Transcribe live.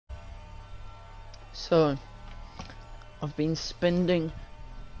So, I've been spending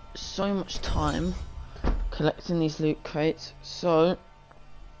so much time collecting these loot crates, so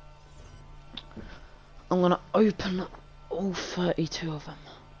I'm gonna open all 32 of them.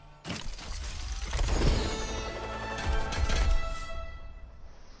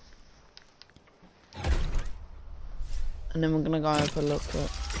 And then we're gonna go have a look at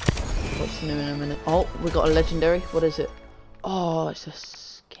what's new in a minute. Oh, we got a legendary. What is it? Oh, it's a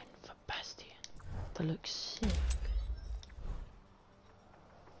skin for Bastion. That looks sick.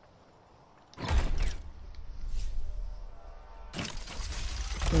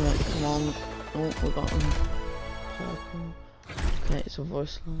 Alright, come on. Oh, we got them. Purple. Okay, it's a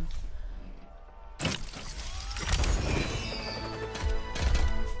voice line.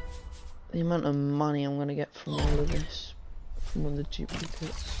 The amount of money I'm gonna get from all of this, from all the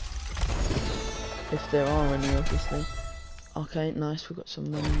duplicates, if there are any, obviously. Okay, nice, we got some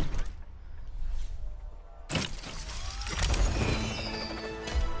money.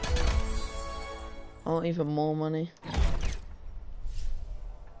 Oh, even more money.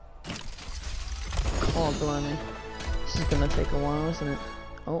 Oh, blimey. This is gonna take a while, isn't it?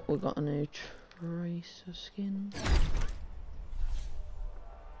 Oh, we got a new tracer skin.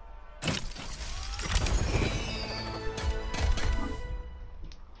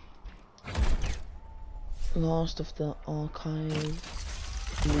 Last of the archive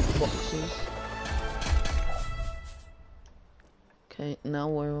loot boxes. Okay, now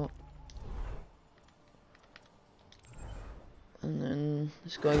we're up. And then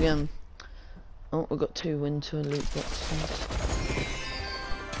let's go again. Oh, we've got 2 winter loot boxes.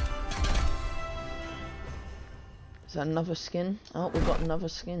 Is that another skin? Oh, we've got another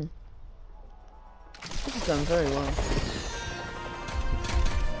skin. This is going very well.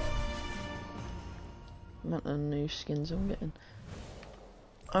 Amount of new skins I'm getting.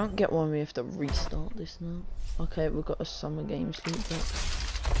 I don't get why we have to restart this now. Okay, we've got a summer games loot box.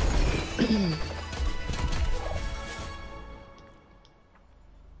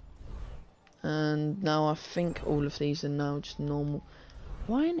 And now I think all of these are now just normal.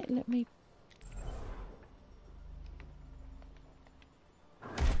 Why didn't it let me?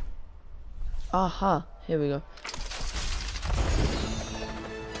 Aha, here we go.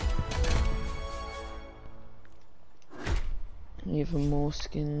 Even more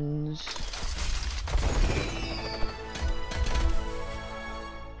skins.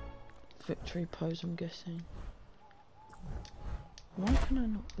 Victory pose, I'm guessing. Why can I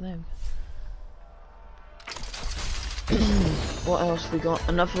not? There we go. What else we got?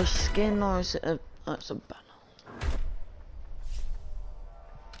 Another skin, or is it a... Oh, it's a banner.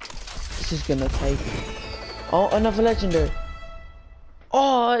 This is gonna take... Oh, another legendary.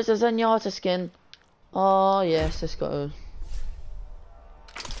 Oh, it's a Zenyatta skin. Oh, yes, it's got a...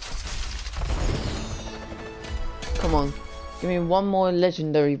 Come on, give me one more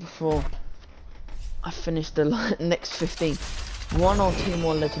legendary before I finish the next 15. 1 or 2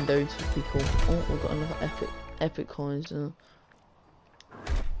 more legendaries would be cool. Oh, we've got another epic coins now.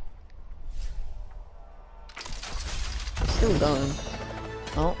 It's still going.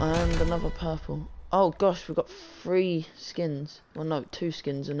 Oh, and another purple. Oh gosh, we've got 3 skins. Well, no, 2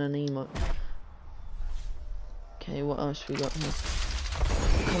 skins and an emote. Okay, what else we got here?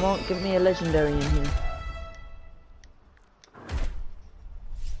 Come on, give me a legendary in here.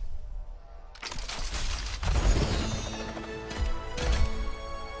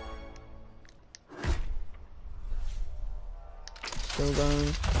 Still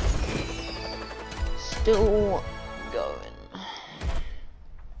going. Still going.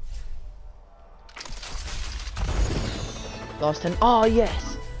 Last 10. Oh,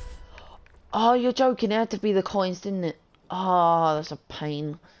 yes. Oh, you're joking. It had to be the coins, didn't it? Ah, oh, that's a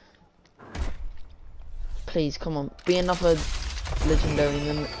pain. Please, come on. Be another legendary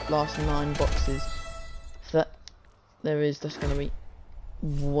in the last 9 boxes. If that there is, that's going to be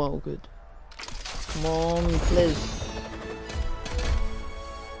well good. Come on, please.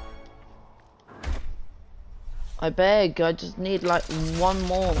 I beg, I just need like 1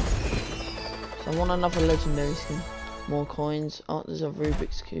 more. So I want another legendary skin. More coins. Oh, there's a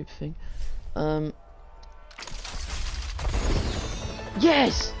Rubik's Cube thing.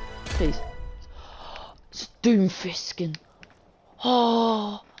 Yes! Please. It's a Doomfist skin.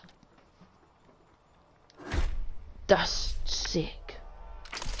 Oh! That's sick.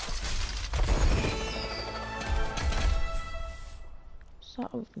 Is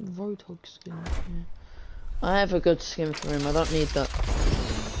that a Roadhog skin? Yeah. I have a good skin for him, I don't need that.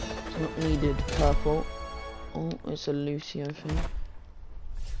 It's not needed. Purple. Oh, it's a Lucio thing.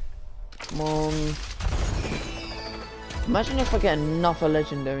 Come on. Imagine if I get another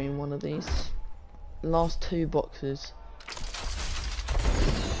legendary in one of these. last 2 boxes.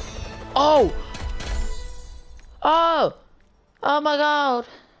 Oh! Oh! Oh my god!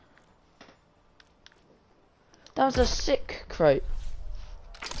 That was a sick crate.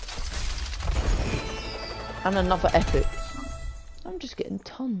 And another epic. I'm just getting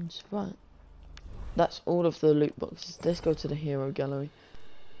tons, right. That's all of the loot boxes. Let's go to the hero gallery.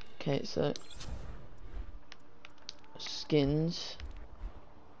 Okay, so skins.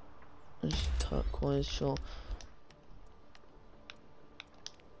 Just turquoise, sure.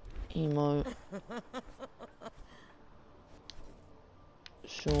 Emo.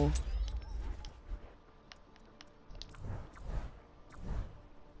 Sure.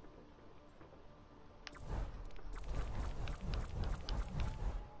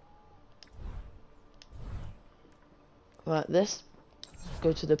 Right, let's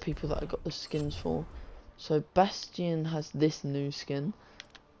go to the people that I got the skins for. So Bastion has this new skin,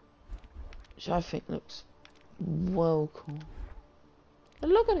 which I think looks well cool.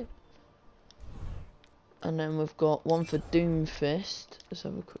 And look at it. And then we've got one for Doomfist. Let's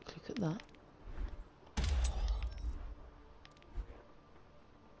have a quick look at that.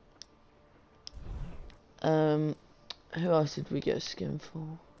 Who else did we get a skin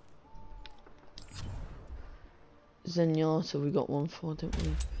for? Zenyatta we got one for, didn't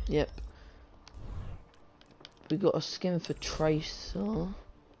we? Yep. We got a skin for Tracer.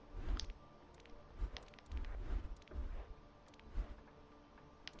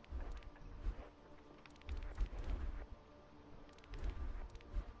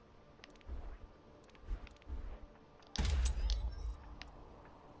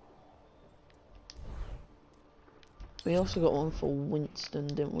 We also got one for Winston,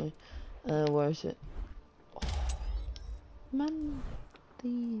 didn't we? Where is it? Oh, man,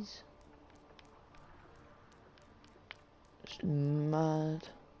 these. It's mad.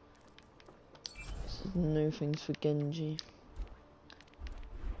 This is new things for Genji.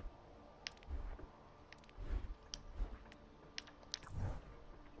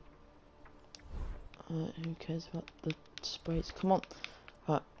 Who cares about the sprays? Come on.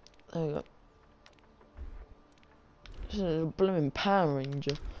 Right, there we go. This is a blooming Power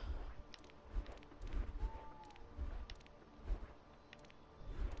Ranger.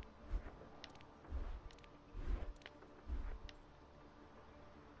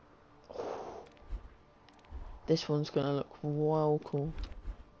 This one's gonna look well cool.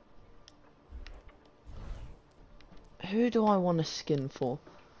 Who do I want a skin for?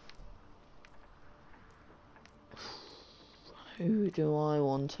 Who do I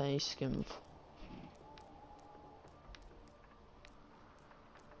want a skin for?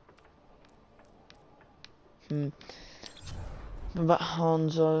 What about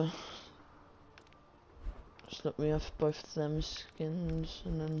Hanzo? Just look, we have both of them skins,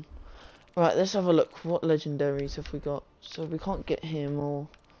 and then right, let's have a look. What legendaries have we got? So we can't get him, or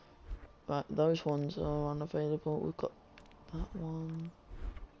right, those ones are unavailable. We've got that one.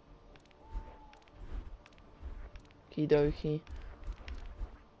 Kidoki.